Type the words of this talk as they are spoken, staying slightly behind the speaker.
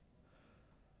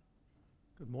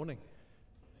Good morning.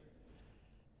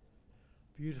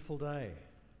 Beautiful day.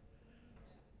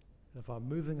 If I'm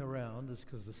moving around, it's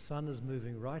because the sun is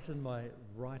moving right in my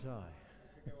right eye. Go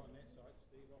on that side.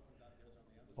 Steve often goes on the other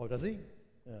side. Oh, does he?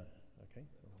 Yeah, okay.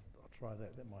 I'll try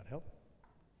that. That might help.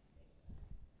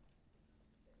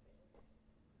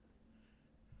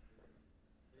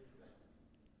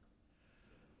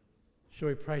 Shall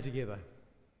we pray together?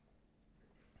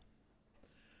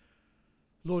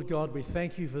 Lord God, we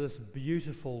thank you for this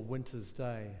beautiful winter's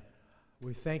day.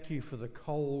 We thank you for the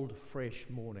cold, fresh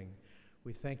morning.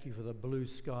 We thank you for the blue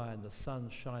sky and the sun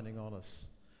shining on us.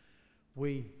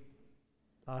 We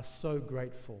are so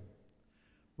grateful.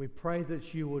 We pray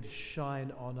that you would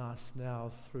shine on us now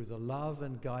through the love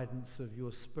and guidance of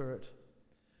your Spirit.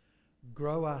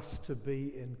 Grow us to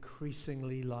be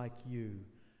increasingly like you,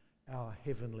 our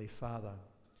Heavenly Father.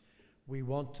 We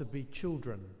want to be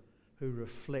children who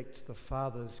reflect the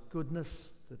Father's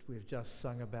goodness that we've just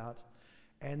sung about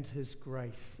and his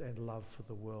grace and love for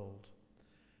the world.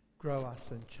 Grow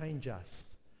us and change us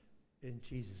in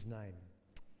Jesus' name.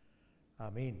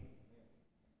 Amen.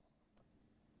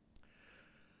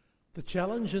 The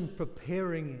challenge in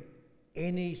preparing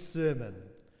any sermon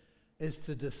is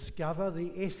to discover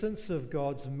the essence of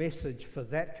God's message for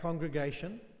that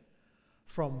congregation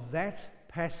from that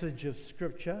passage of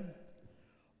Scripture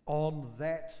on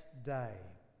that day.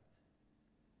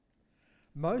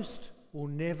 Most will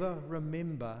never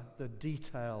remember the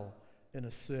detail in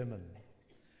a sermon,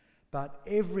 but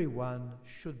everyone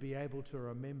should be able to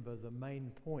remember the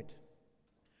main point.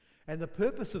 And the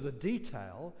purpose of the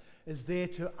detail is there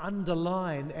to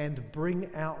underline and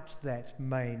bring out that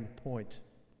main point.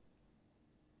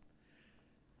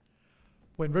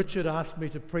 When Richard asked me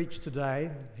to preach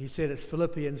today, he said it's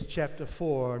Philippians chapter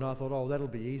 4, and I thought, oh, that'll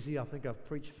be easy. I think I've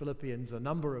preached Philippians a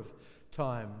number of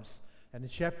times. And in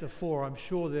chapter 4, I'm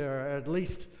sure there are at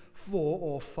least 4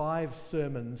 or 5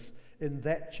 sermons in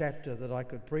that chapter that I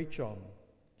could preach on.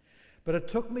 But it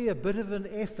took me a bit of an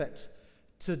effort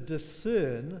to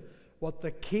discern what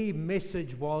the key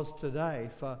message was today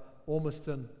for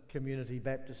Ormiston Community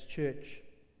Baptist Church.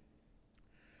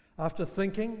 After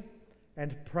thinking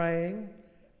and praying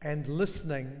and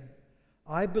listening,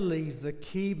 I believe the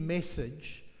key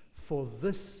message for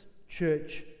this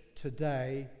church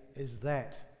today is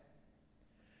that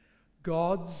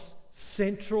God's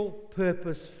central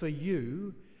purpose for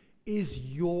you is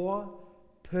your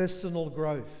personal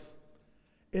growth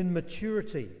in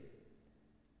maturity.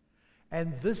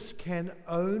 And this can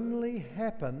only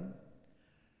happen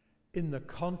in the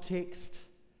context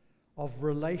of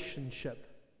relationship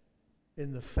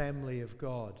in the family of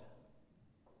God.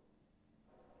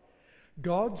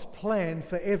 God's plan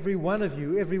for every one of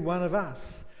you, every one of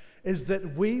us, is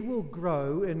that we will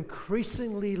grow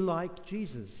increasingly like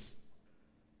Jesus.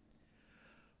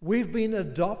 We've been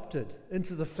adopted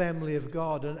into the family of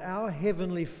God, and our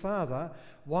Heavenly Father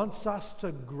wants us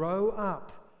to grow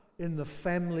up in the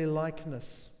family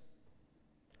likeness.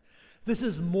 This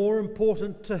is more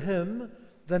important to Him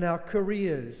than our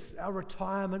careers, our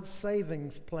retirement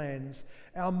savings plans,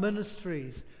 our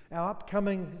ministries, our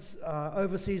upcoming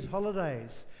overseas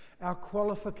holidays, our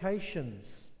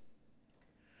qualifications.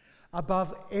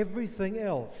 Above everything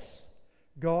else,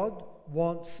 God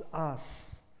wants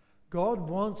us. God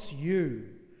wants you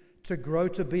to grow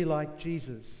to be like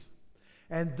Jesus.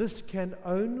 And this can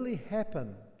only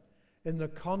happen in the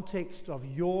context of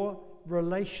your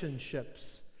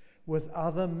relationships with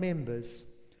other members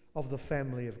of the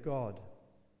family of God.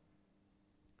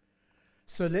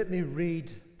 So let me read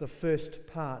the first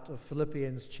part of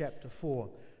Philippians chapter 4.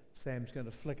 Sam's going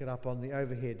to flick it up on the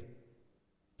overhead.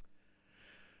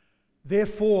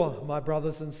 Therefore, my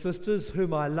brothers and sisters,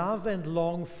 whom I love and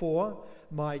long for,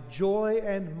 my joy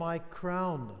and my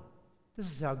crown.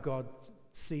 This is how God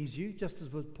sees you, just as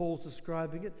Paul's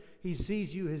describing it. He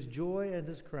sees you, his joy and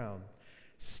his crown.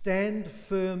 Stand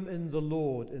firm in the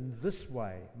Lord in this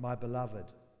way, my beloved.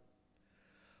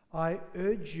 I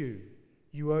urge you,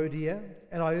 Euodia,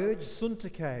 and I urge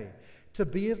Syntyche, to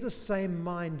be of the same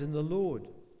mind in the Lord.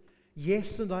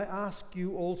 Yes, and I ask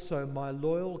you also, my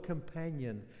loyal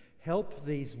companion, help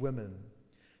these women,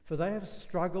 for they have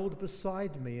struggled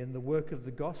beside me in the work of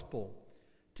the gospel,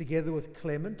 together with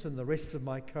Clement and the rest of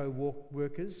my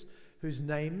co-workers, whose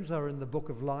names are in the book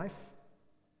of life.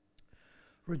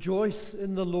 Rejoice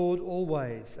in the Lord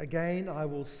always. Again, I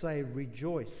will say,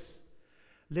 rejoice.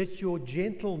 Let your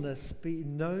gentleness be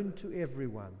known to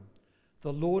everyone.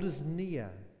 The Lord is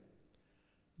near.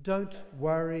 Don't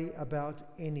worry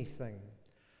about anything,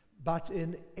 but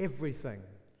in everything,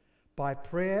 by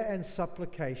prayer and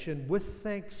supplication, with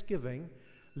thanksgiving,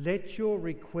 Let your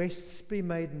requests be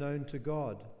made known to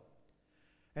God,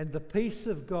 and the peace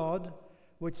of God,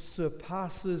 which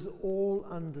surpasses all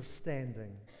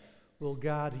understanding, will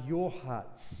guard your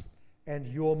hearts and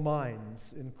your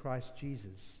minds in Christ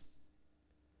Jesus.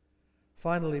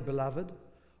 Finally, beloved,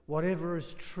 whatever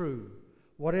is true,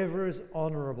 whatever is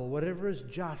honorable, whatever is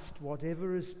just,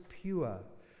 whatever is pure,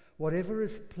 whatever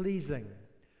is pleasing,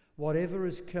 whatever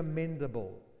is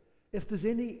commendable, if there's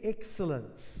any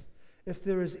excellence, if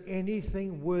there is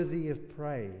anything worthy of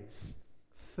praise,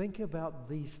 think about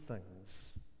these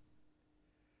things.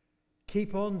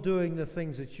 Keep on doing the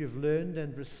things that you've learned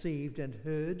and received and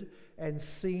heard and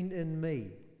seen in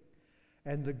me,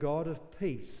 and the God of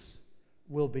peace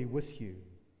will be with you.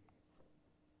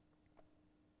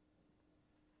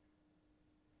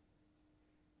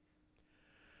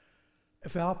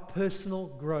 If our personal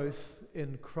growth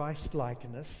in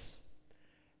Christ-likeness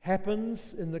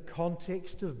happens in the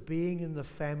context of being in the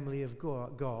family of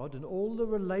God and all the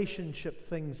relationship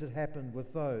things that happen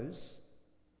with those,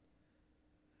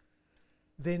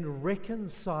 then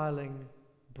reconciling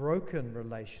broken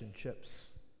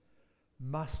relationships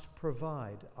must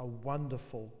provide a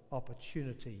wonderful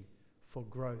opportunity for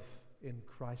growth in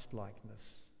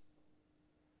Christ-likeness.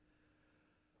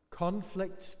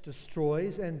 Conflict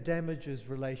destroys and damages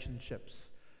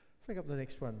relationships. Bring up the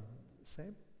next one,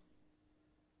 Sam.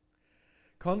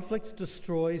 Conflict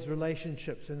destroys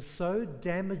relationships and so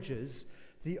damages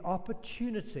the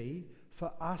opportunity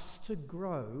for us to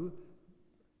grow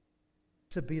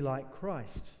to be like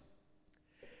Christ.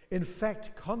 In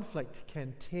fact, conflict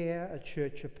can tear a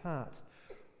church apart.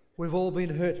 We've all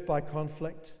been hurt by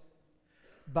conflict,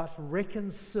 but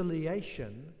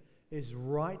reconciliation is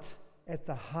right at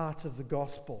the heart of the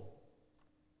gospel.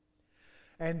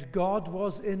 And God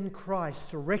was in Christ,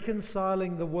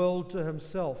 reconciling the world to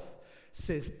himself,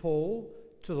 says Paul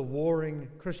to the warring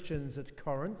Christians at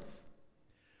Corinth.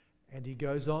 And he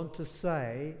goes on to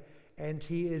say, and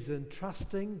he is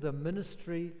entrusting the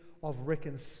ministry of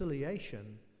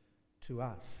reconciliation to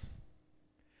us.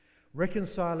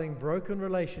 Reconciling broken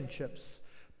relationships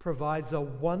provides a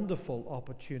wonderful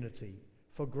opportunity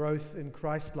for growth in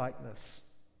Christ-likeness.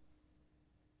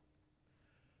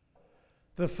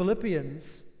 The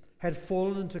Philippians had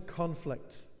fallen into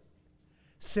conflict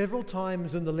several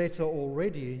times in the letter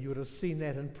already, and you would have seen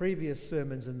that in previous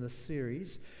sermons in this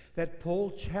series, that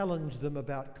Paul challenged them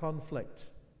about conflict.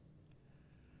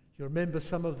 You remember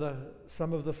some of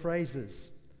the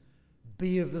phrases.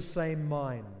 Be of the same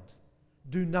mind.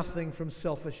 Do nothing from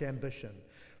selfish ambition.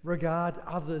 Regard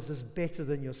others as better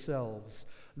than yourselves.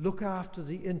 Look after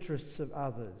the interests of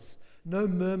others. No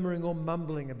murmuring or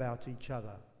mumbling about each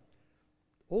other.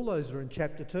 All those are in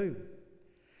chapter 2.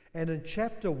 And in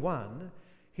chapter 1,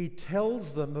 he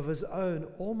tells them of his own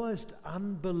almost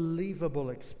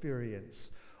unbelievable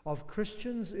experience of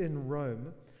Christians in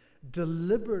Rome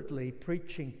deliberately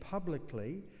preaching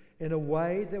publicly in a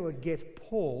way that would get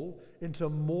Paul into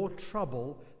more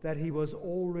trouble that he was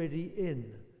already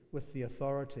in with the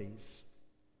authorities.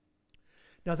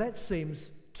 Now that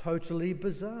seems totally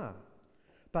bizarre,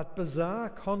 but bizarre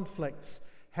conflicts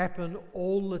happen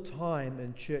all the time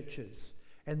in churches,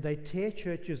 and they tear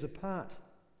churches apart.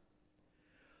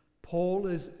 Paul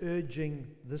is urging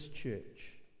this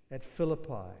church at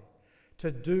Philippi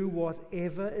to do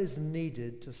whatever is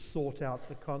needed to sort out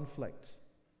the conflict.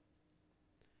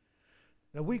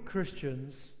 Now, we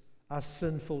Christians are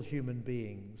sinful human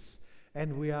beings,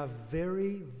 and we are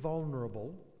very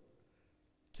vulnerable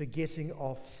to getting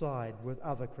offside with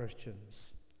other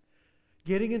Christians.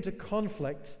 Getting into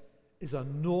conflict is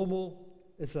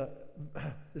a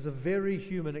very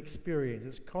human experience.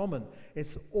 It's common.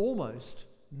 It's almost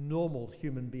normal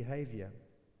human behavior.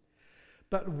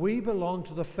 But we belong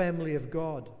to the family of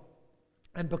God.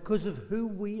 And because of who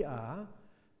we are,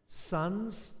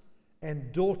 sons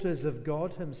and daughters of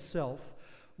God himself,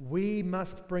 we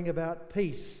must bring about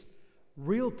peace,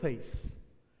 real peace.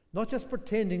 Not just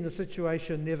pretending the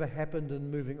situation never happened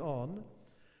and moving on.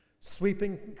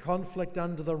 Sweeping conflict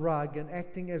under the rug and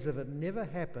acting as if it never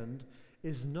happened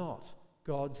is not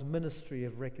God's ministry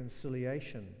of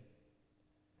reconciliation.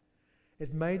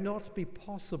 It may not be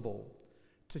possible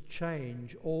to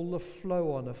change all the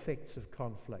flow-on effects of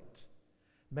conflict.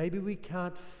 Maybe we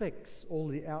can't fix all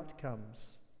the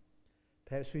outcomes.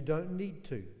 Perhaps we don't need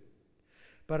to.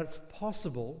 But it's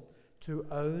possible to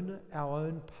own our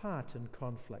own part in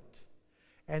conflict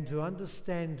and to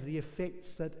understand the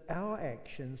effects that our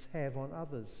actions have on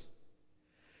others.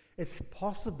 It's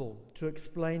possible to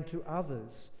explain to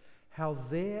others how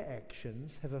their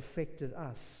actions have affected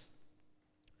us.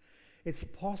 It's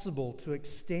possible to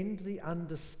extend the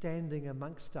understanding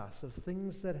amongst us of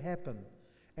things that happen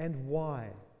and why.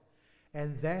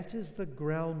 And that is the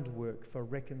groundwork for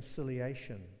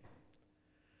reconciliation.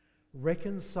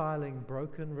 Reconciling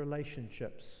broken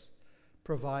relationships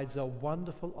provides a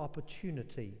wonderful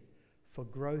opportunity for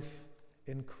growth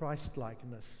in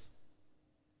Christ-likeness.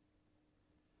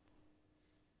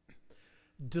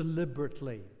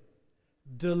 Deliberately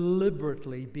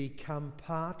become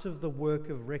part of the work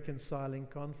of reconciling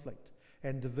conflict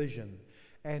and division,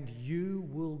 and you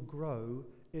will grow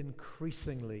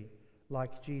increasingly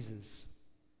like Jesus.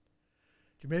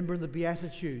 Do you remember in the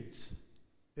Beatitudes,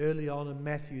 early on in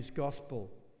Matthew's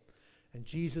Gospel, and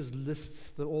Jesus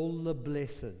lists all the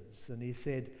blesseds, and he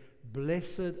said,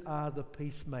 "Blessed are the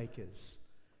peacemakers."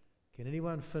 Can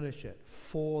anyone finish it?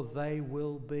 "For they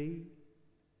will be..."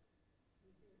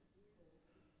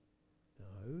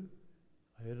 No,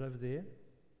 I heard it over there.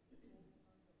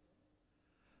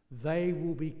 They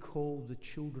will be called the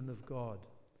children of God.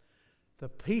 The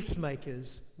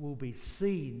peacemakers will be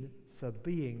seen for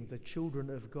being the children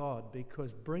of God,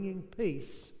 because bringing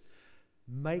peace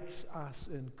makes us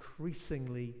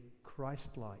increasingly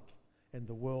Christ-like, and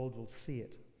the world will see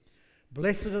it.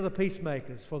 Blessed are the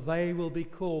peacemakers, for they will be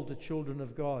called the children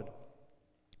of God.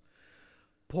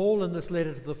 Paul, in this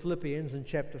letter to the Philippians in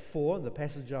chapter 4, the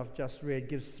passage I've just read,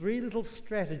 gives 3 little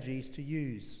strategies to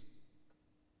use.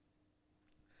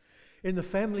 In the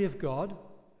family of God,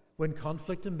 when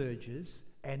conflict emerges,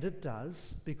 and it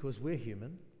does because we're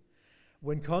human,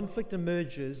 when conflict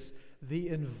emerges, the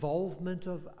involvement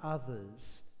of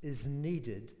others is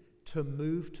needed to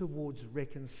move towards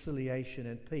reconciliation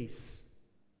and peace.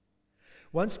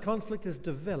 Once conflict has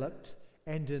developed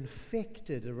and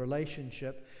infected a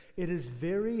relationship, it is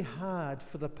very hard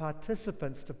for the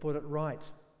participants to put it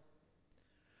right.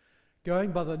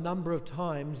 Going by the number of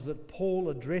times that Paul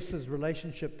addresses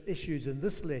relationship issues in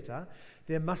this letter,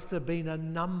 there must have been a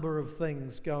number of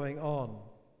things going on.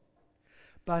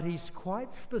 But he's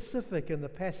quite specific in the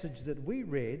passage that we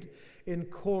read in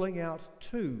calling out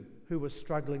 2 who were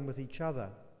struggling with each other.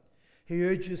 He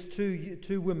urges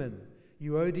two women,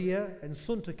 Euodia and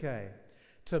Syntyche,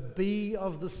 to be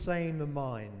of the same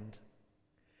mind.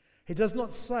 He does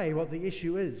not say what the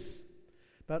issue is,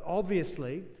 but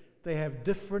obviously they have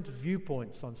different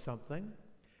viewpoints on something,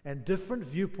 and different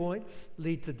viewpoints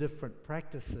lead to different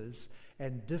practices,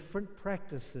 and different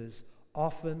practices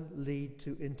often lead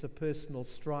to interpersonal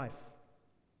strife.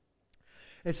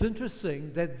 It's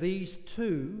interesting that these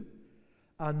 2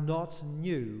 are not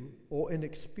new or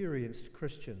inexperienced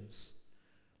Christians.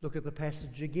 Look at the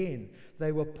passage again.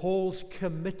 They were Paul's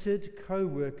committed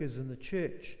co-workers in the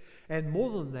church. And more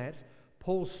than that,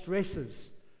 Paul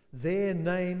stresses their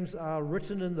names are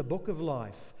written in the book of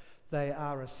life. They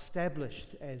are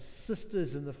established as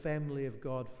sisters in the family of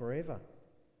God forever.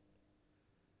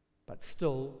 But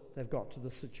still, they've got to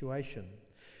the situation.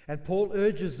 And Paul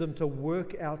urges them to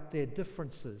work out their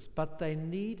differences, but they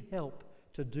need help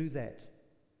to do that.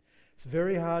 It's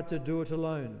very hard to do it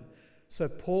alone. So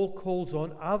Paul calls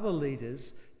on other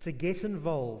leaders to get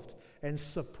involved and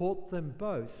support them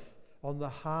both on the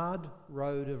hard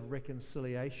road of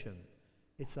reconciliation.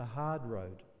 It's a hard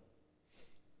road.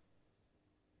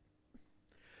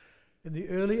 In the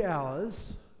early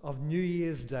hours of New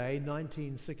Year's Day,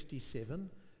 1967,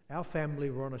 our family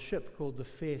were on a ship called the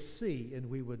Fair Sea, and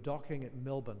we were docking at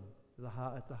Melbourne,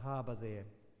 at the harbour there.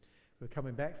 We were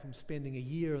coming back from spending a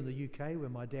year in the UK where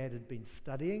my dad had been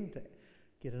studying to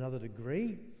get another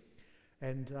degree.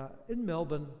 And in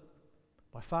Melbourne,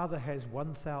 my father has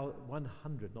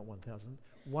 100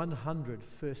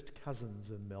 first cousins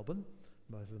in Melbourne.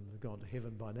 Most of them have gone to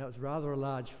heaven by now. It's rather a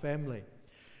large family.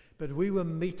 But we were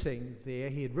meeting there.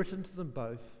 He had written to them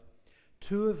both,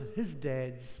 2 of his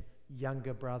dad's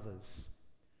younger brothers.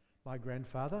 My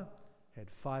grandfather had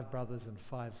 5 brothers and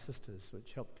 5 sisters,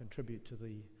 which helped contribute to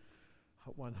the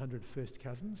 100 first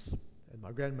cousins. And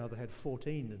my grandmother had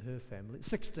 16 in her family.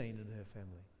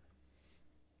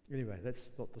 Anyway, that's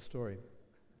not the story.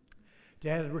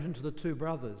 Dad had written to the 2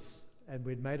 brothers, and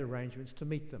we'd made arrangements to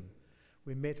meet them.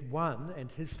 We met one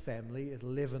and his family at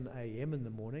 11 a.m. in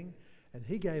the morning, and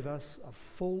he gave us a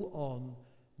full-on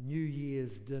New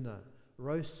Year's dinner,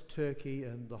 roast turkey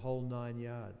and the whole 9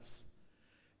 yards.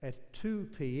 At 2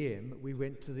 p.m. we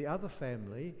went to the other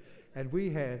family, and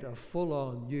we had a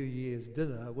full-on New Year's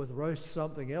dinner with roast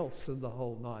something else in the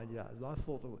whole 9 yards. I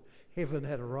thought heaven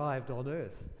had arrived on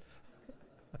earth.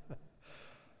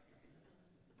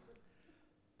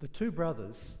 The 2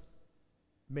 brothers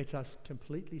met us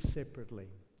completely separately.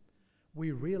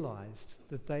 We realized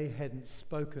that they hadn't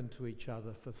spoken to each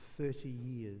other for 30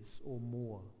 years or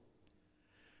more.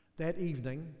 That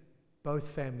evening, both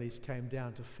families came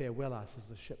down to farewell us as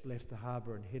the ship left the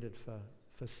harbour and headed for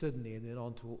Sydney and then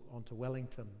on to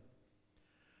Wellington.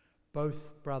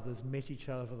 Both brothers met each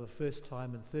other for the first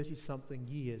time in 30-something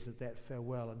years at that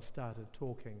farewell and started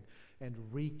talking and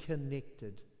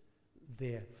reconnected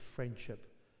their friendship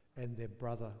and their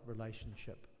brother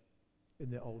relationship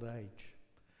in their old age.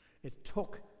 It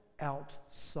took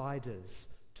outsiders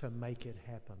to make it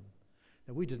happen.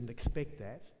 Now, we didn't expect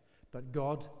that, but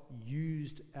God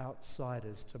used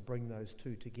outsiders to bring those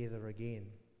two together again.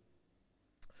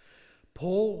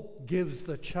 Paul gives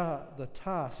the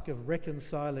task of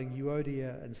reconciling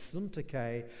Euodia and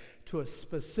Syntyche to a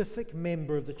specific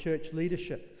member of the church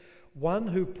leadership, one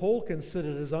who Paul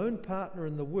considered his own partner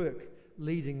in the work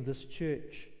leading this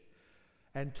church,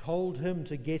 and told him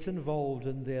to get involved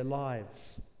in their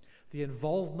lives. The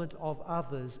involvement of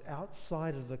others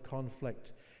outside of the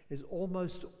conflict is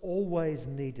almost always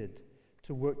needed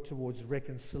to work towards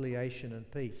reconciliation and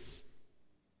peace.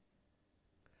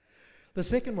 The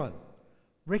second one,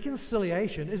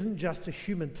 reconciliation isn't just a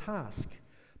human task.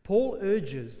 Paul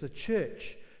urges the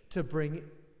church to bring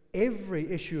every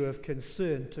issue of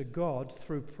concern to God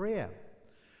through prayer.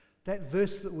 That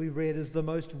verse that we read is the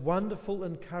most wonderful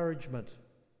encouragement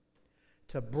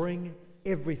to bring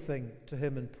everything to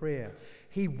him in prayer.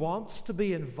 He wants to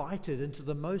be invited into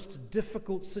the most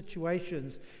difficult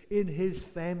situations in his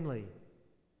family.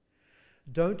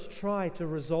 Don't try to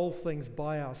resolve things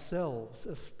by ourselves,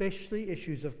 especially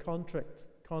issues of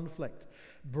conflict.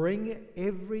 Bring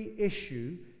every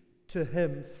issue to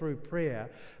him through prayer.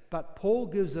 But Paul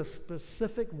gives a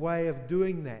specific way of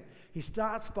doing that. He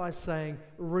starts by saying,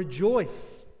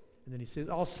 rejoice. And then he says,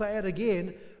 I'll say it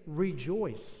again,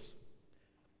 rejoice.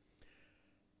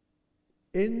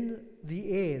 In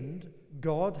the end,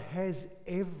 God has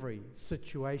every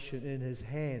situation in his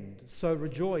hand. So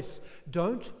rejoice.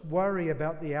 Don't worry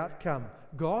about the outcome.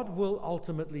 God will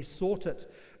ultimately sort it.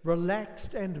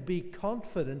 Relaxed and be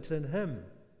confident in him.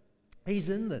 He's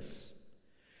in this.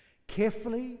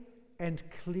 Carefully and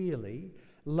clearly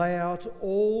lay out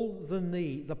all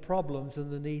the problems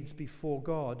and the needs before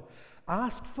God.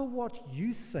 Ask for what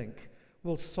you think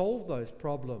will solve those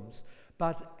problems.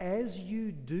 But as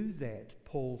you do that,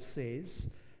 Paul says,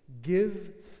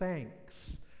 give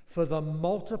thanks for the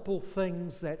multiple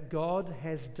things that God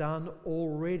has done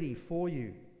already for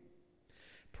you.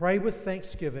 Pray with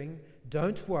thanksgiving.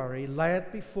 Don't worry. Lay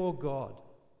it before God.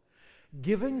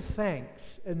 Giving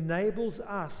thanks enables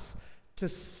us to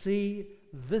see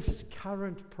this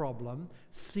current problem,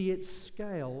 see its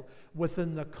scale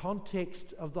within the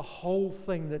context of the whole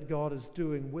thing that God is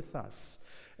doing with us.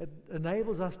 It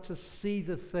enables us to see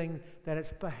the thing that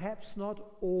it's perhaps not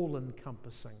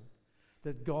all-encompassing,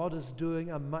 that God is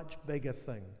doing a much bigger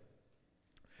thing.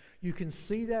 You can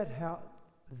see that how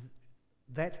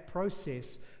that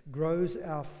process grows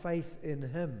our faith in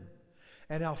him.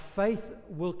 And our faith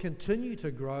will continue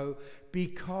to grow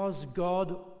because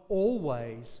God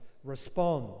always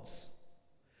responds.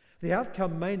 The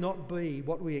outcome may not be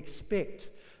what we expect.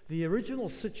 The original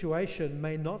situation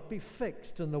may not be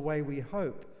fixed in the way we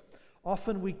hope.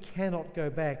 Often we cannot go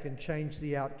back and change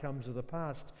the outcomes of the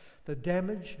past. The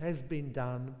damage has been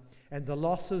done and the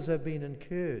losses have been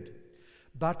incurred.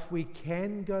 But we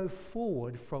can go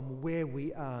forward from where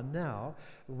we are now,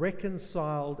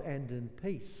 reconciled and in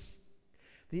peace.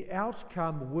 The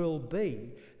outcome will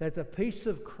be that the peace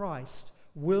of Christ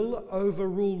will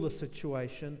overrule the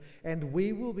situation and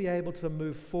we will be able to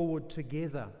move forward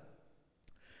together.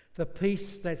 The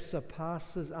peace that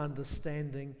surpasses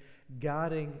understanding,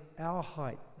 guarding our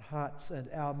hearts and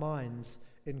our minds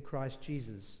in Christ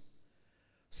Jesus.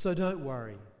 So don't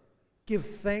worry. Give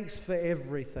thanks for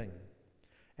everything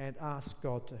and ask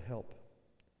God to help.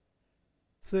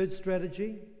 Third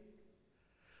strategy,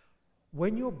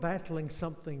 when you're battling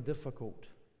something difficult,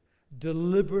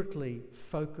 deliberately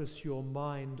focus your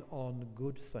mind on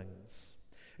good things.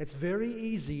 It's very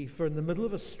easy for, in the middle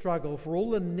of a struggle, for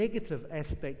all the negative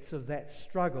aspects of that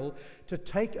struggle to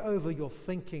take over your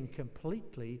thinking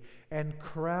completely and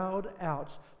crowd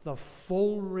out the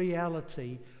full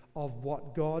reality of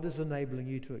what God is enabling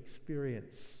you to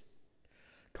experience.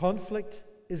 Conflict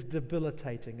is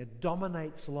debilitating. It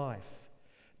dominates life,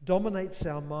 dominates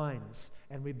our minds,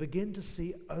 and we begin to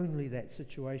see only that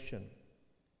situation.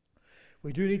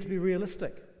 We do need to be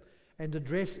realistic and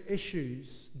address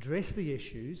the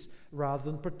issues rather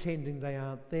than pretending they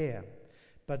aren't there.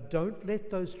 But don't let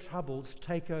those troubles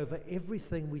take over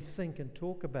everything we think and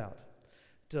talk about.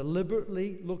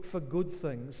 Deliberately look for good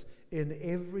things in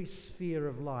every sphere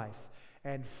of life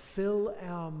and fill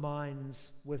our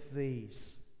minds with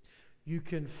these. You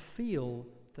can feel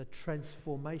the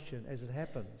transformation as it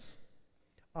happens.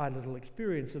 I had a little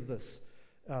experience of this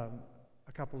a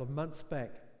couple of months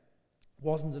back.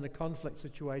 Wasn't in a conflict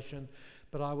situation,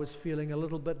 but I was feeling a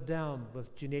little bit down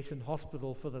with Jeanette in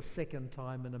hospital for the second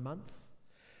time in a month,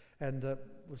 and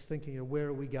was thinking, where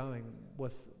are we going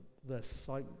with this?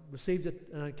 I received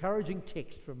an encouraging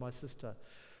text from my sister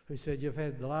who said,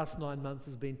 the last 9 months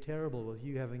has been terrible with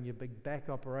you having your big back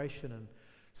operation and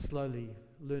slowly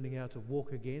learning how to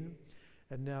walk again,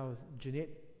 and now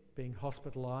Jeanette being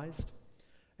hospitalised.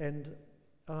 And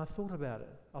I thought about it.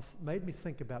 It made me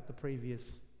think about the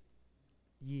previous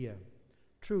year.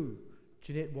 True,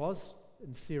 Jeanette was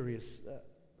in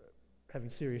having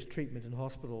serious treatment in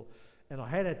hospital, and I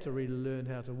had to really learn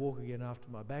how to walk again after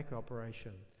my back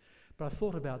operation. But I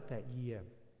thought about that year.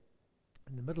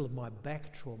 In the middle of my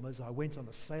back traumas, I went on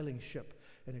a sailing ship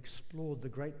and explored the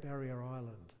Great Barrier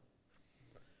Island.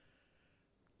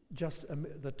 Just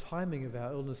the timing of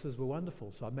our illnesses were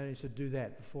wonderful, so I managed to do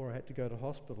that before I had to go to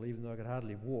hospital, even though I could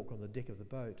hardly walk on the deck of the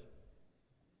boat.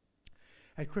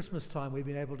 At Christmas time, we've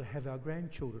been able to have our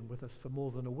grandchildren with us for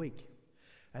more than a week.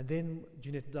 And then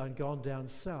Jeanette and I had gone down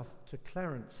south to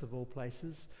Clarence, of all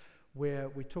places, where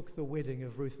we took the wedding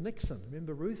of Ruth Nixon.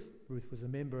 Remember Ruth? Ruth was a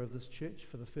member of this church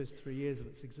for the first 3 years of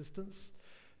its existence.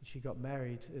 And she got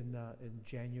married in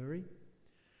January,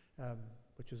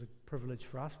 which was a privilege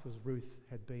for us because Ruth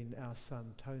had been our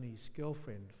son Tony's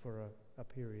girlfriend for a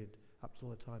period up till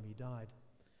the time he died.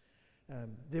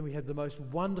 Then we had the most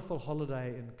wonderful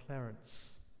holiday in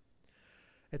Clarence.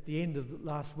 At the end of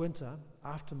last winter,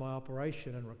 after my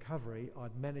operation and recovery,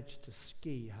 I'd managed to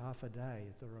ski half a day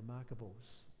at the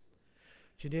Remarkables.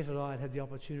 Jeanette and I had the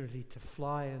opportunity to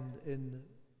fly in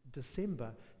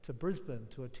December to Brisbane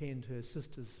to attend her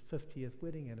sister's 50th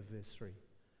wedding anniversary.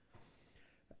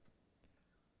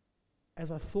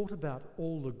 As I thought about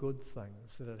all the good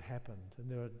things that had happened, and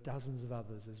there are dozens of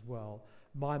others as well,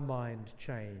 my mind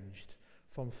changed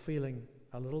from feeling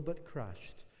a little bit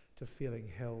crushed to feeling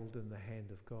held in the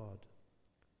hand of God.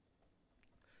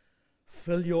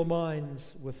 Fill your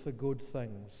minds with the good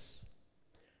things.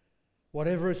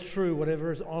 Whatever is true,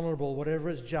 whatever is honourable, whatever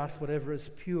is just, whatever is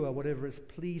pure, whatever is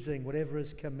pleasing, whatever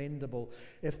is commendable,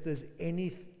 if there's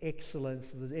any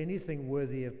excellence, if there's anything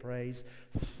worthy of praise,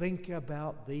 think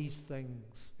about these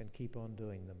things and keep on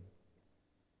doing them.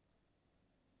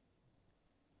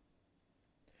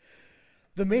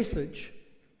 The message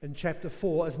in chapter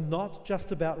 4 is not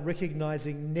just about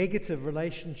recognizing negative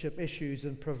relationship issues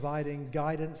and providing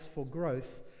guidance for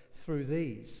growth through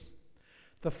these.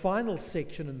 The final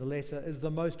section in the letter is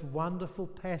the most wonderful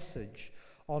passage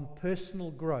on personal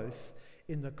growth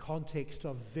in the context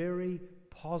of very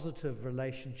positive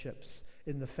relationships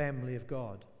in the family of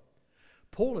God.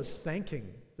 Paul is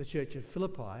thanking the church at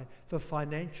Philippi for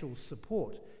financial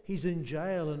support. He's in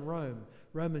jail in Rome.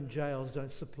 Roman jails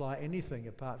don't supply anything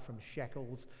apart from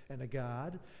shackles and a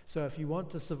guard. So if you want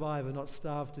to survive and not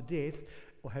starve to death,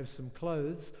 or have some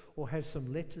clothes, or have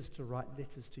some letters to write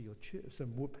letters to your church,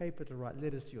 some paper to write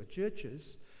letters to your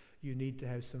churches, you need to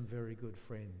have some very good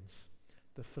friends.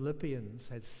 The Philippians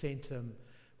had sent him,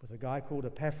 with a guy called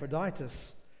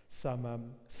Epaphroditus,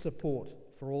 some support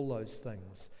for all those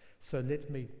things. So let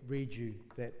me read you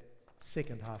that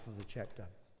second half of the chapter.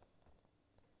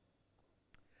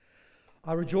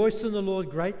 I rejoice in the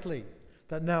Lord greatly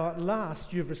that now at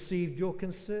last you've received your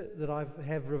concern,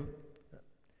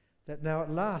 that now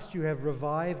at last you have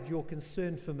revived your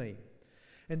concern for me.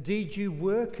 Indeed, you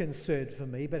were concerned for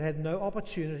me, but had no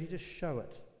opportunity to show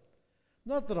it.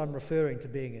 Not that I'm referring to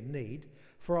being in need,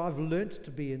 for I've learnt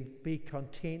to be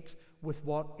content with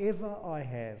whatever I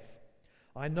have.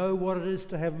 I know what it is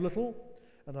to have little,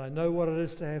 and I know what it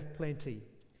is to have plenty.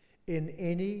 In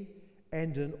any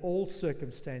and in all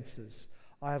circumstances,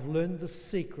 I have learned the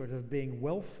secret of being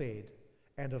well fed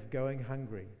and of going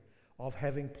hungry, of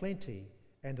having plenty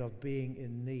and of being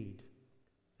in need.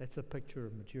 That's a picture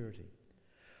of maturity.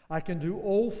 I can do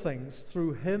all things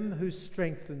through him who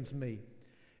strengthens me.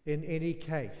 In any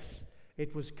case,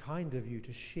 it was kind of you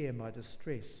to share my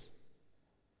distress.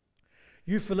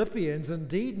 You Philippians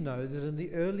indeed know that in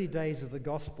the early days of the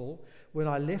gospel, when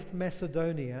I left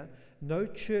Macedonia, no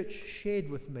church shared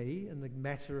with me in the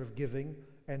matter of giving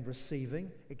and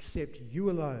receiving, except you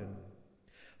alone.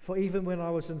 For even when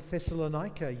I was in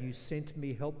Thessalonica, you sent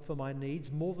me help for my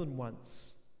needs more than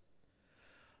once.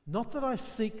 Not that I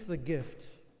seek the gift,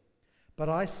 but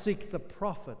I seek the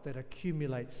profit that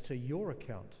accumulates to your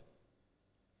account.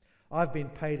 I've been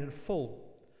paid in full.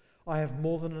 I have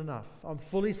more than enough. I'm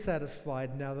fully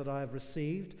satisfied now that I have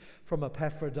received from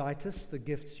Epaphroditus the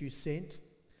gifts you sent,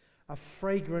 a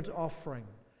fragrant offering,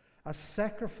 a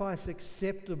sacrifice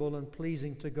acceptable and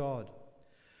pleasing to God.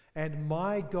 And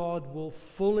my God will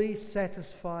fully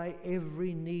satisfy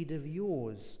every need of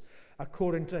yours,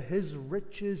 according to his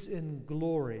riches in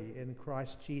glory in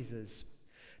Christ Jesus.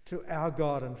 To our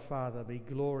God and Father be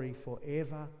glory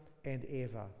forever and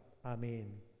ever. Amen.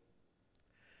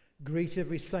 Greet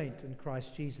every saint in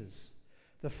Christ Jesus.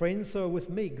 The friends who are with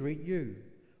me greet you.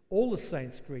 All the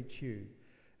saints greet you,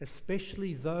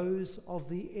 especially those of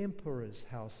the emperor's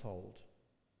household.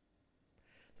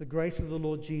 The grace of the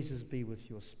Lord Jesus be with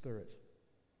your spirit.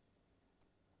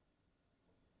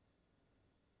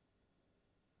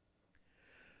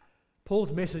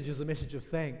 Paul's message is a message of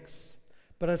thanks,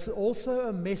 but it's also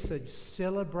a message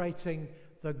celebrating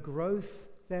the growth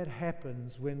that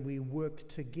happens when we work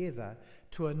together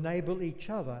to enable each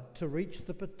other to reach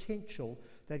the potential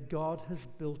that God has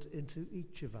built into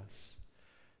each of us.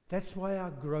 That's why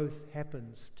our growth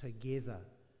happens together.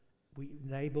 We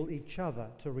enable each other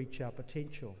to reach our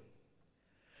potential.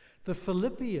 The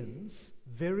Philippians,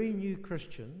 very new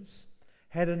Christians,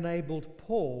 had enabled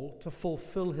Paul to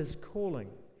fulfill his calling,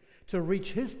 to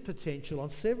reach his potential on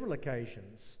several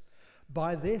occasions.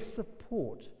 By their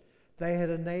support, they had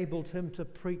enabled him to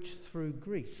preach through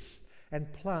Greece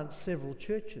and plant several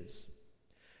churches.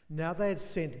 Now they had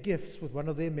sent gifts with one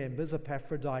of their members,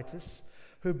 Epaphroditus,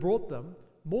 who brought them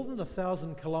more than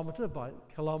 1,000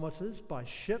 kilometers by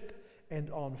ship and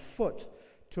on foot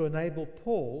to enable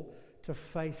Paul to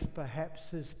face perhaps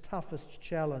his toughest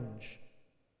challenge,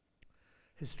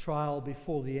 his trial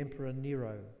before the Emperor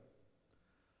Nero,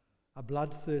 a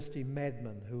bloodthirsty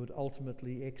madman who would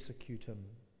ultimately execute him.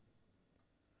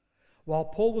 While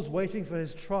Paul was waiting for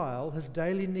his trial, his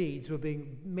daily needs were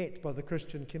being met by the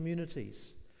Christian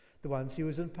communities, the ones he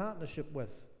was in partnership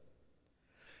with.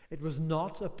 It was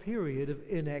not a period of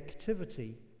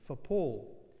inactivity for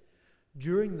Paul.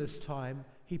 During this time,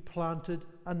 he planted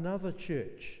another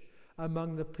church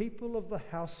among the people of the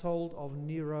household of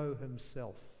Nero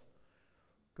himself.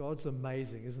 God's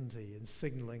amazing, isn't he, in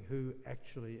signaling who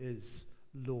actually is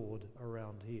Lord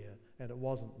around here, and it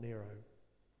wasn't Nero.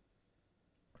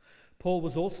 Paul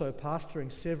was also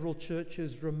pastoring several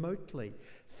churches remotely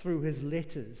through his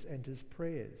letters and his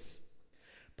prayers.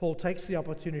 Paul takes the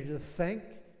opportunity to thank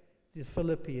the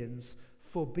Philippians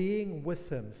for being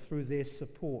with him through their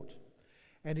support,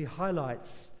 and he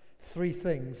highlights 3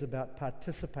 things about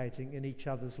participating in each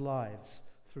other's lives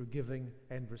through giving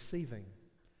and receiving.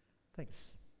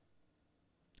 Thanks.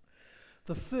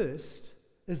 The first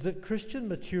is that Christian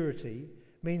maturity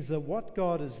means that what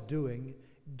God is doing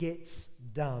gets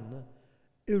done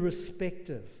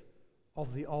irrespective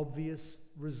of the obvious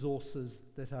resources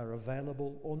that are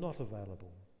available or not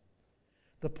available.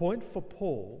 The point for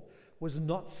Paul was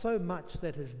not so much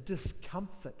that his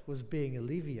discomfort was being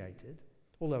alleviated,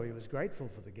 although he was grateful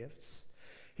for the gifts.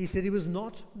 He said he was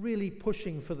not really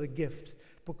pushing for the gift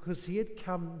because he had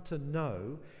come to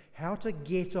know how to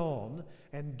get on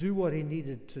and do what he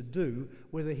needed to do,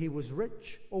 whether he was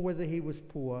rich or whether he was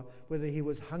poor, whether he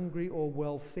was hungry or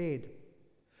well-fed.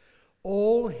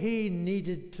 All he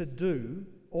needed to do,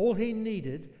 all he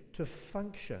needed to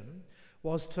function,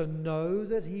 was to know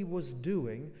that he was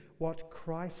doing what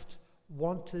Christ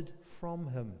wanted from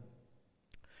him.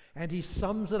 And he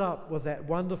sums it up with that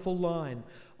wonderful line,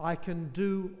 I can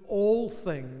do all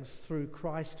things through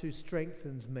Christ who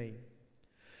strengthens me.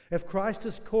 If Christ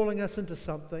is calling us into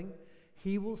something,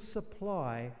 he will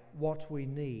supply what we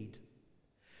need.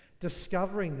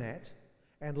 Discovering that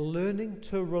and learning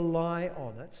to rely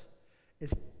on it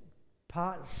is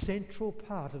central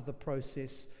part of the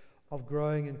process of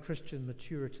growing in Christian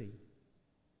maturity.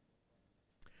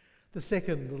 The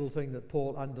second little thing that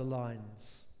Paul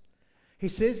underlines, he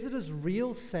says that his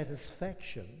real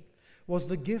satisfaction was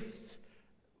the gift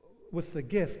was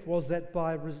that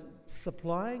by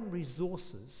supplying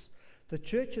resources, the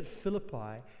church at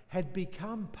Philippi had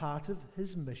become part of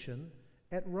his mission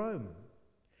at Rome.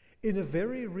 In a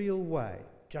very real way,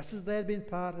 just as they had been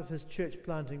part of his church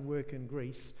planting work in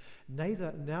Greece,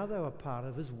 now they were part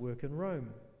of his work in Rome.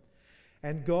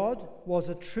 And God was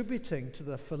attributing to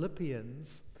the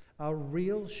Philippians a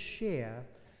real share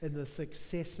in the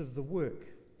success of the work,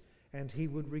 and he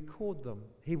would reward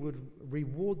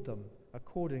them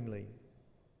accordingly.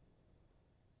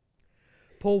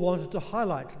 Paul wanted to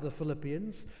highlight to the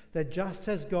Philippians that just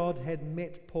as God had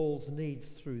met Paul's needs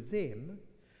through them,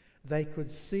 they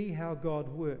could see how God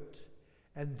worked,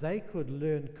 and they could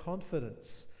learn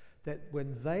confidence that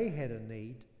when they had a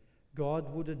need,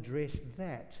 God would address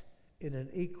that in an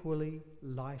equally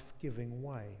life-giving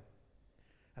way.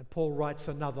 And Paul writes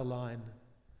another line.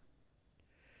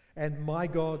 And my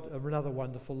God, another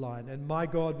wonderful line, and my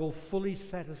God will fully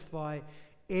satisfy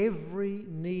every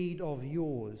need of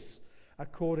yours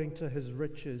according to his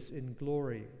riches in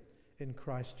glory in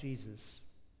Christ Jesus.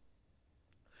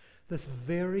 This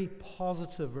very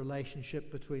positive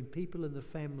relationship between people in the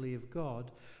family of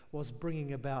God was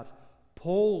bringing about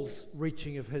Paul's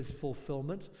reaching of his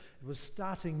fulfillment. It was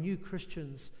starting new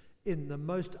Christians in the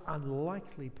most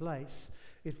unlikely place.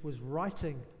 It was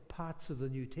writing parts of the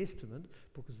New Testament,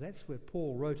 because that's where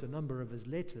Paul wrote a number of his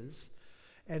letters.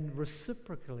 And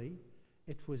reciprocally,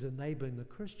 it was enabling the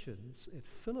Christians at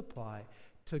Philippi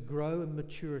to grow in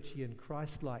maturity in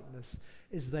Christ-likeness,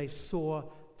 as they saw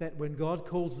that when God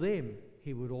calls them,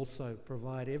 he would also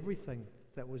provide everything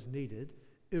that was needed,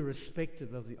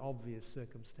 irrespective of the obvious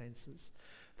circumstances.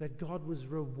 That God was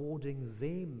rewarding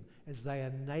them as they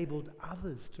enabled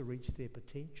others to reach their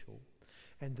potential,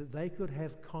 and that they could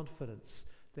have confidence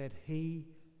that he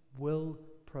will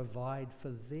provide for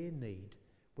their need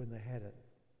when they had it.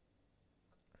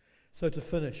 So to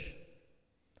finish,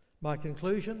 my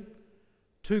conclusion,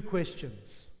 2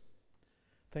 questions.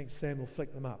 Thanks, Sam, will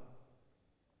flick them up.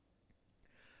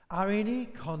 Are any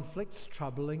conflicts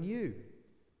troubling you?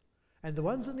 And the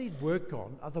ones that need work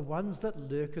on are the ones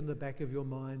that lurk in the back of your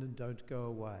mind and don't go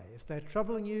away. If they're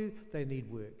troubling you, they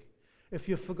need work. If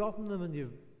you've forgotten them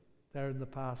and they're in the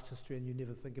past history and you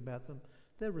never think about them,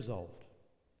 they're resolved.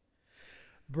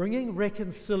 Bringing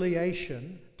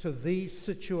reconciliation to these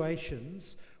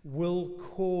situations will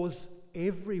cause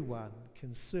everyone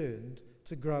concerned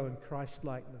to grow in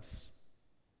Christ-likeness.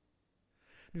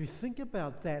 If you think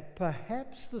about that,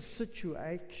 perhaps the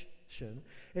situation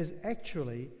is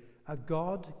actually a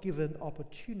God-given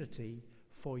opportunity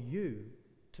for you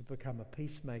to become a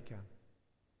peacemaker.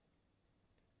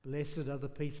 Blessed are the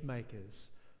peacemakers,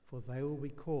 for they will be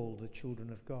called the children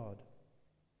of God.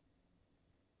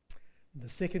 The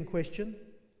second question,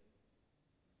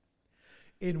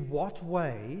 in what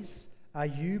ways are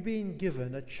you being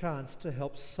given a chance to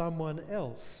help someone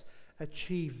else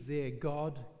achieve their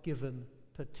God-given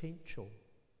potential?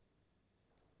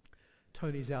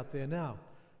 Tony's out there now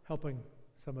helping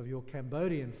some of your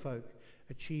Cambodian folk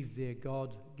achieve their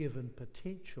God-given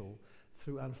potential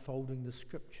through unfolding the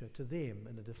scripture to them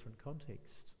in a different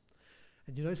context.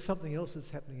 And you know something else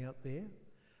that's happening out there?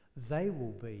 They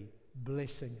will be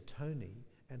blessing Tony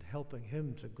and helping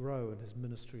him to grow in his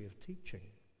ministry of teaching.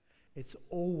 It's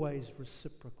always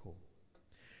reciprocal.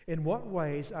 In what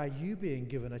ways are you being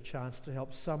given a chance to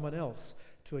help someone else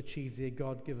to achieve their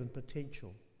God-given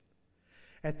potential?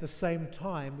 At the same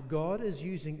time, God is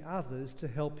using others to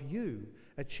help you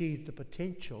achieve the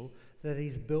potential that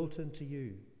he's built into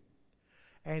you.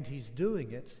 And he's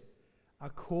doing it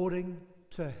according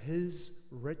to his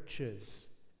riches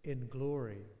in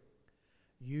glory.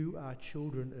 You are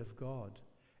children of God,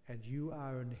 and you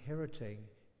are inheriting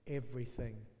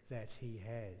everything that he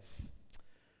has.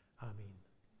 Amen.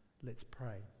 Let's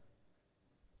pray.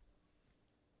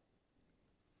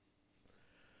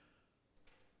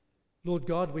 Lord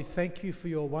God, we thank you for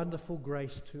your wonderful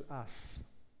grace to us.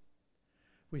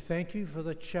 We thank you for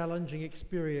the challenging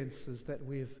experiences that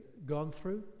we've gone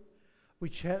through. We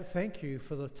thank you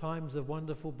for the times of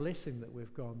wonderful blessing that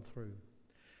we've gone through.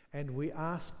 And we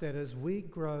ask that as we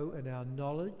grow in our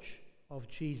knowledge of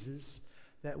Jesus,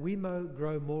 that we may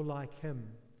grow more like him,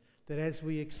 that as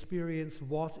we experience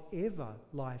whatever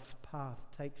life's path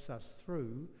takes us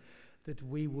through, that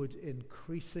we would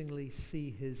increasingly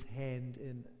see his hand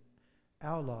in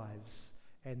our lives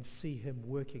and see him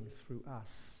working through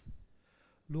us.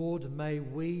 Lord, may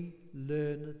we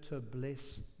learn to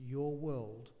bless your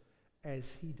world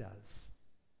as he does.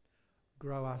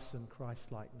 Grow us in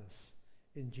Christ-likeness.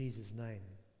 In Jesus' name,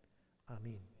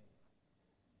 amen.